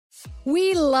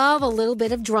We love a little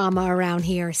bit of drama around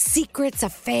here. Secrets,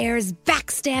 affairs,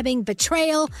 backstabbing,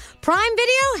 betrayal. Prime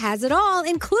Video has it all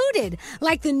included.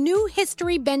 Like the new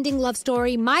history-bending love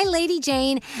story, My Lady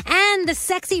Jane, and the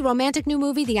sexy romantic new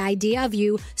movie, The Idea of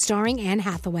You, starring Anne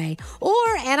Hathaway. Or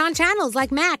add-on channels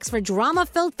like Max for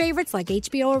drama-filled favorites like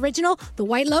HBO original, The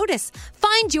White Lotus.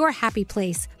 Find your happy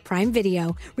place. Prime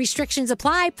Video. Restrictions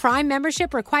apply. Prime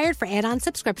membership required for add-on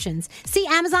subscriptions. See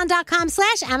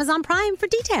Amazon.com/Amazon Prime for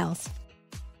details.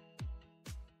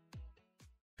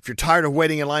 If you're tired of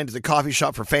waiting in line to the coffee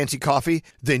shop for fancy coffee,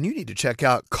 then you need to check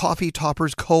out Coffee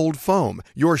Topper's Cold Foam,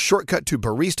 your shortcut to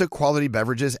barista quality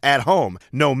beverages at home.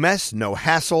 No mess, no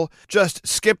hassle. Just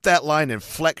skip that line and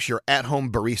flex your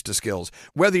at-home barista skills.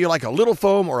 Whether you like a little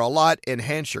foam or a lot,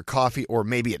 enhance your coffee, or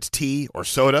maybe it's tea or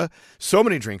soda. So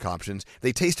many drink options.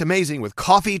 They taste amazing with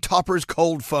Coffee Topper's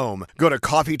Cold Foam. Go to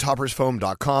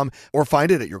coffeetoppersfoam.com or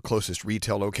find it at your closest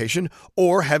retail location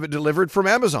or have it delivered from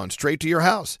Amazon straight to your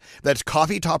house. That's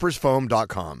coffeetoppersfoam.com.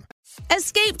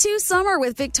 Escape to summer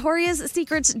with Victoria's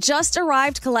Secret's just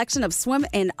arrived collection of swim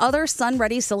and other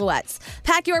sun-ready silhouettes.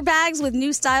 Pack your bags with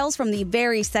new styles from the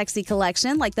Very Sexy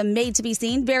collection, like the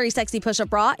made-to-be-seen Very Sexy push-up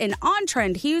bra in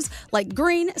on-trend hues like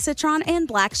green, citron, and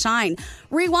black shine.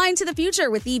 Rewind to the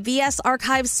future with the VS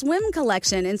Archive Swim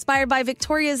collection, inspired by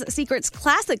Victoria's Secret's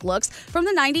classic looks from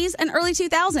the 90s and early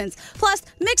 2000s. Plus,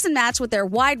 mix and match with their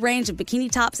wide range of bikini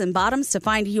tops and bottoms to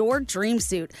find your dream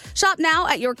suit. Shop now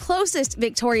at your closest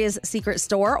Victoria's Secret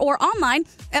store or online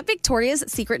at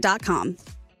victoriassecret.com.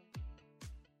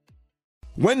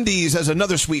 Wendy's has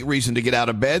another sweet reason to get out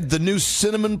of bed, the new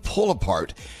Cinnamon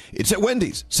Pull-Apart. It's at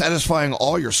Wendy's, satisfying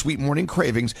all your sweet morning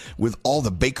cravings with all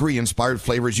the bakery-inspired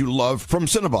flavors you love from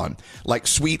Cinnabon, like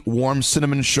sweet, warm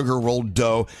cinnamon sugar rolled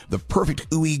dough, the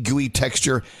perfect ooey gooey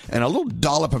texture, and a little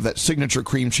dollop of that signature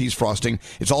cream cheese frosting.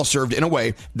 It's all served in a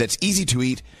way that's easy to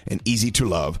eat and easy to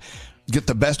love. Get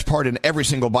the best part in every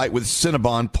single bite with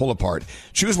Cinnabon Pull-Apart.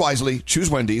 Choose wisely. Choose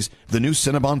Wendy's, the new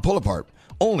Cinnabon Pull-Apart.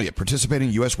 Only at participating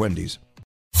U.S. Wendy's.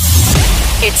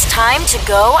 It's time to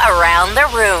go around the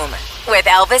room with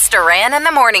Elvis Duran and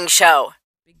the Morning Show.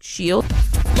 Big shield.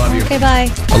 Love you. Okay, bye.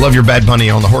 I love your Bad Bunny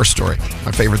on the horse story.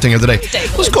 My favorite thing of the day.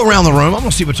 Let's go around the room. I'm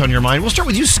going to see what's on your mind. We'll start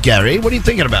with you, Scary. What are you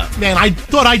thinking about? Man, I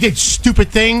thought I did stupid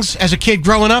things as a kid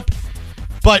growing up,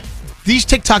 but these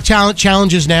TikTok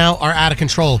challenges now are out of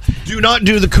control. Do not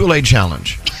do the Kool-Aid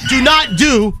challenge. Do not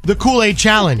do the Kool-Aid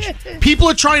challenge. People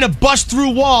are trying to bust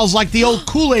through walls like the old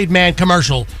Kool-Aid Man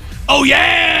commercial. Oh,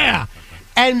 yeah!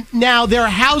 And now their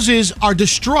houses are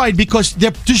destroyed because they're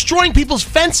destroying people's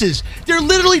fences. They're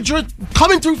literally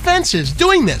coming through fences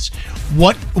doing this.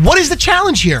 What is the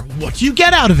challenge here? What do you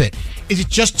get out of it? Is it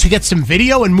just to get some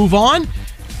video and move on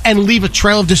and leave a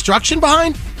trail of destruction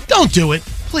behind? Don't do it.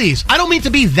 Please. I don't mean to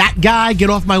be that guy, get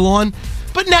off my lawn,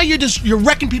 but now you're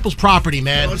wrecking people's property,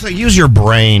 man. It's like, use your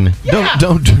brain. Yeah.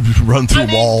 Don't run through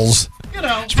walls. You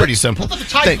know, it's pretty simple. The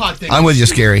Tide Pod thing. I'm with you,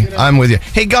 Scary. I'm with you.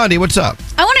 Hey, Gandhi, what's up?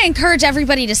 I want to encourage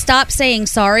everybody to stop saying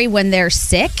sorry when they're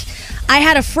sick. I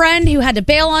had a friend who had to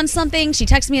bail on something. She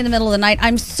texted me in the middle of the night,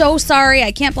 I'm so sorry,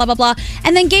 I can't, blah, blah, blah,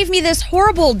 and then gave me this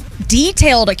horrible,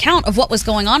 detailed account of what was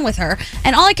going on with her.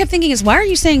 And all I kept thinking is, why are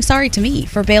you saying sorry to me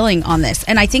for bailing on this?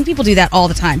 And I think people do that all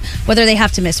the time, whether they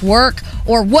have to miss work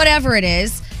or whatever it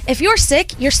is. If you're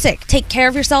sick, you're sick. Take care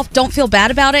of yourself. Don't feel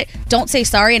bad about it. Don't say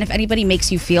sorry. And if anybody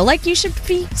makes you feel like you should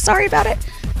be sorry about it,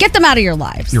 get them out of your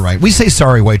lives. You're right. We say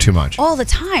sorry way too much. All the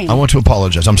time. I want to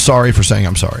apologize. I'm sorry for saying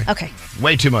I'm sorry. Okay.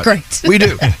 Way too much. Great. We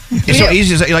do. It's so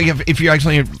easy to say, like, if you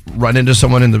actually run into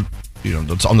someone in the,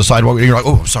 that's on the sidewalk, and you're like,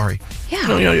 oh, I'm sorry. Yeah.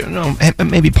 No,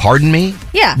 maybe pardon me.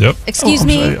 Yeah. Yep. Excuse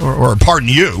me. Or pardon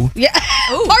you. Yeah.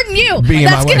 Pardon you.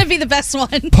 That's going to be the best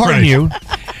one. Pardon you.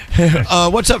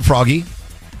 What's up, Froggy?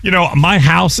 My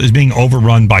house is being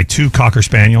overrun by 2 Cocker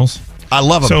Spaniels. I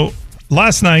love them. So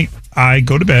last night, I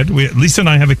go to bed. Lisa and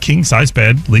I have a king-size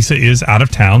bed. Lisa is out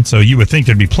of town, so you would think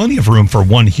there'd be plenty of room for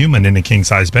one human in a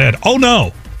king-size bed. Oh,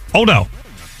 no.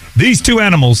 These 2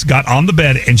 animals got on the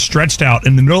bed and stretched out.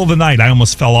 In the middle of the night, I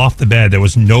almost fell off the bed. There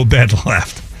was no bed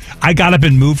left. I got up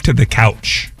and moved to the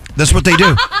couch. That's what they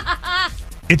do.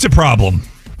 It's a problem.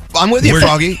 I'm with you,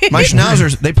 Froggy. My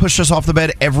schnauzers, they push us off the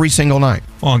bed every single night.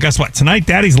 Well, guess what? Tonight,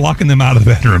 Daddy's locking them out of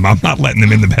the bedroom. I'm not letting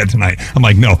them in the bed tonight. I'm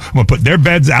like, no. I'm going to put their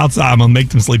beds outside. I'm going to make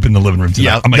them sleep in the living room tonight.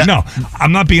 Yeah, I'm like, no.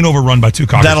 I'm not being overrun by 2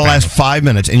 Cocker That'll Spaniels. last 5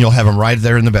 minutes, and you'll have them right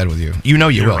there in the bed with you. You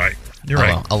will. Right. You're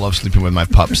right. I love sleeping with my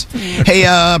pups. Hey,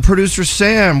 producer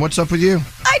Sam, what's up with you?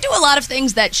 I do a lot of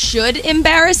things that should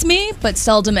embarrass me, but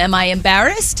seldom am I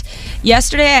embarrassed.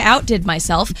 Yesterday, I outdid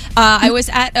myself. I was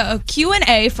at a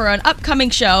Q&A for an upcoming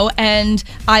show, and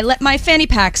I let my fanny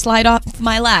pack slide off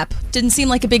my lap. Didn't seem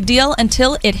like a big deal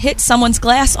until it hit someone's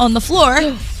glass on the floor,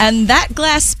 and that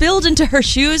glass spilled into her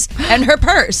shoes and her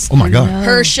purse. Oh, my God. No.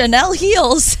 Her Chanel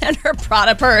heels and her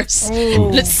Prada purse.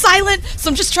 And it's silent, so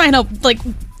I'm just trying to,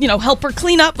 help her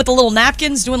clean up with the little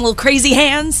napkins, doing little crazy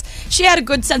hands. She had a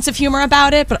good sense of humor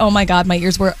about it, but oh my God, my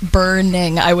ears were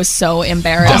burning. I was so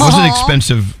embarrassed. That was an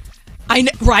expensive... I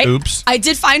know, right? Oops. I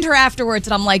did find her afterwards,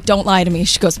 and I'm like, don't lie to me.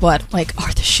 She goes, what? I'm like,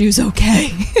 are the shoes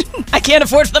okay? I can't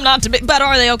afford for them not to be, but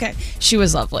are they okay? She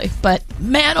was lovely. But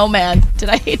man, oh man, did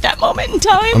I hate that moment in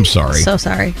time? I'm sorry. So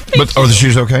sorry. But are the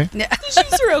shoes okay? Yeah, the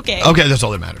shoes are okay. Okay, that's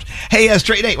all that matters. Hey,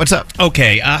 Straight Nate, what's up?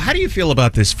 Okay, how do you feel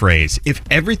about this phrase? If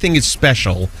everything is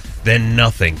special, then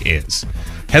nothing is.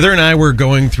 Heather and I were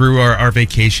going through our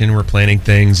vacation. We're planning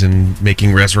things and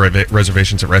making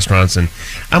reservations at restaurants. And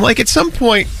I'm like, at some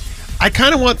point, I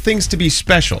kind of want things to be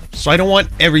special. So I don't want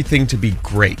everything to be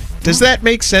great. Does that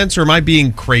make sense, or am I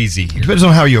being crazy here? Depends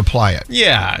on how you apply it.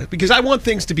 Yeah, because I want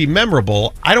things to be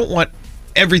memorable. I don't want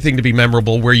everything to be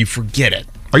memorable where you forget it.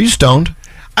 Are you stoned?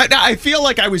 I feel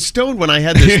like I was stoned when I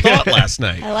had this thought last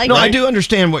night. I do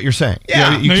understand what you're saying.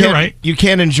 Yeah. You're right. You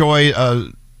can't enjoy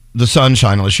the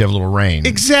sunshine unless you have a little rain.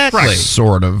 Exactly. Right.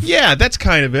 Sort of. Yeah, that's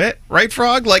kind of it. Right,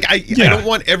 Frog? Like, I don't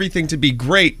want everything to be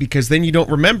great because then you don't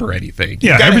remember anything.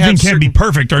 Yeah, everything can't be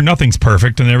perfect or nothing's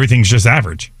perfect and everything's just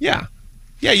average. Yeah.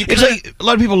 Yeah, It's like a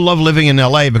lot of people love living in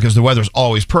L.A. because the weather's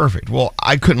always perfect. Well,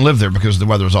 I couldn't live there because the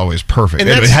weather's always perfect.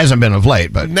 It hasn't been of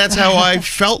late, but... And that's how I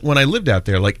felt when I lived out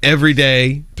there. Like, every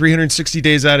day, 360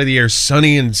 days out of the year,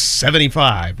 sunny and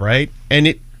 75, right?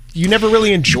 And you never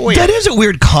really enjoy it. That is a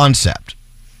weird concept.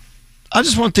 I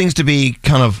just want things to be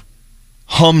kind of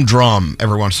humdrum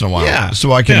every once in a while. Yeah.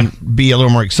 So I can be a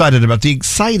little more excited about the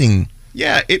exciting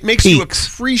Yeah, it makes you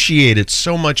appreciate it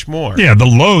so much more. Yeah, the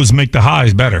lows make the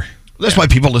highs better. That's why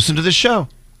people listen to this show.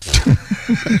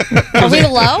 Are we the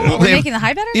low? We're making the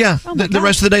high better? Yeah. Oh the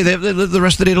rest of the day, they have the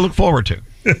rest of the day to look forward to.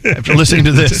 After listening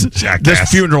to this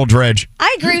funeral dredge.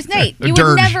 I agree with Nate. You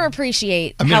would never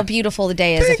appreciate how beautiful the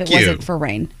day is if it wasn't for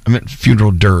rain. I meant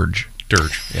funeral dirge. Yeah.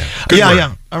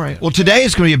 Yeah. All right. Well, today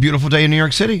is going to be a beautiful day in New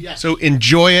York City. Yes. So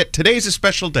enjoy it. Today's a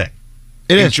special day.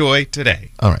 Enjoy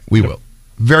today. All right. We will.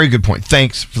 Very good point.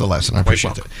 Thanks for the lesson. I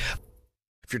appreciate it.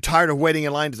 If you're tired of waiting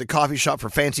in line to the coffee shop for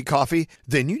fancy coffee,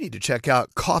 then you need to check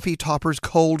out Coffee Topper's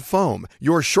Cold Foam,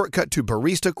 your shortcut to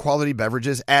barista quality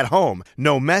beverages at home.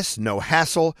 No mess, no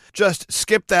hassle. Just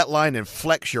skip that line and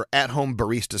flex your at-home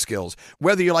barista skills.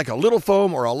 Whether you like a little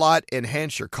foam or a lot,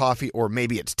 enhance your coffee, or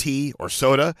maybe it's tea or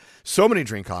soda. So many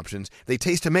drink options. They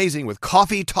taste amazing with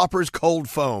Coffee Topper's Cold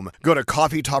Foam. Go to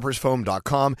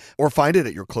coffeetoppersfoam.com or find it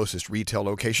at your closest retail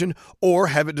location or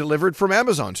have it delivered from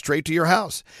Amazon straight to your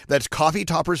house. That's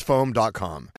coffeetoppersfoam.com.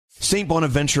 St.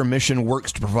 Bonaventure Mission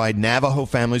works to provide Navajo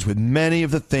families with many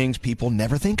of the things people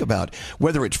never think about.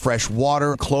 Whether it's fresh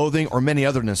water, clothing, or many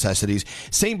other necessities,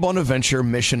 St. Bonaventure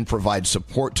Mission provides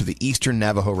support to the Eastern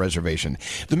Navajo Reservation.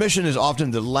 The mission is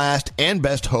often the last and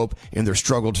best hope in their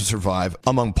struggle to survive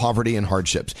among poverty and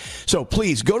hardships. So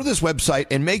please go to this website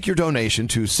and make your donation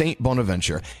to St.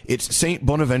 Bonaventure. It's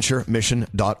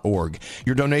stbonaventuremission.org.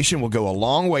 Your donation will go a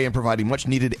long way in providing much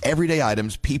needed everyday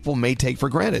items people may take for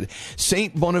granted.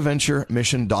 stbonaventuremission.org.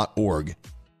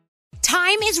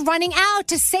 Time is running out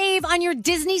to save on your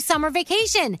Disney summer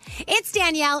vacation. It's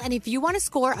Danielle, and if you want to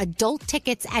score adult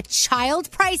tickets at child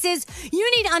prices,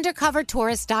 you need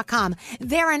UndercoverTourist.com.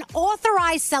 They're an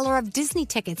authorized seller of Disney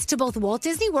tickets to both Walt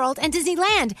Disney World and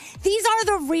Disneyland. These are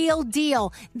the real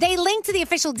deal. They link to the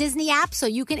official Disney app so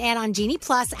you can add on Genie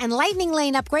Plus and Lightning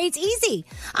Lane upgrades easy.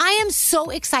 I am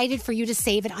so excited for you to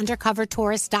save at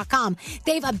UndercoverTourist.com.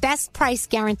 They have a best price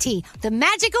guarantee. The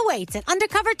magic awaits at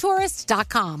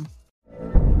UndercoverTourist.com.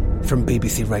 From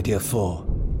BBC Radio 4,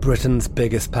 Britain's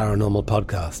biggest paranormal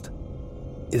podcast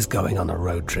is going on a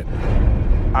road trip.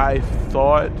 I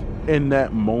thought in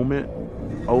that moment,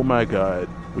 oh my God,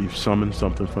 we've summoned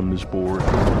something from this board.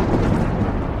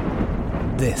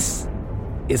 This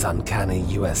is Uncanny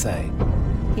USA.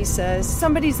 He says,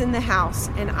 somebody's in the house,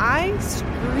 and I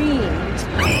screamed.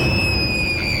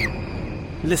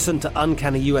 Listen to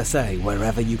Uncanny USA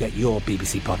wherever you get your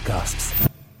BBC podcasts,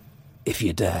 if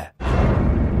you dare.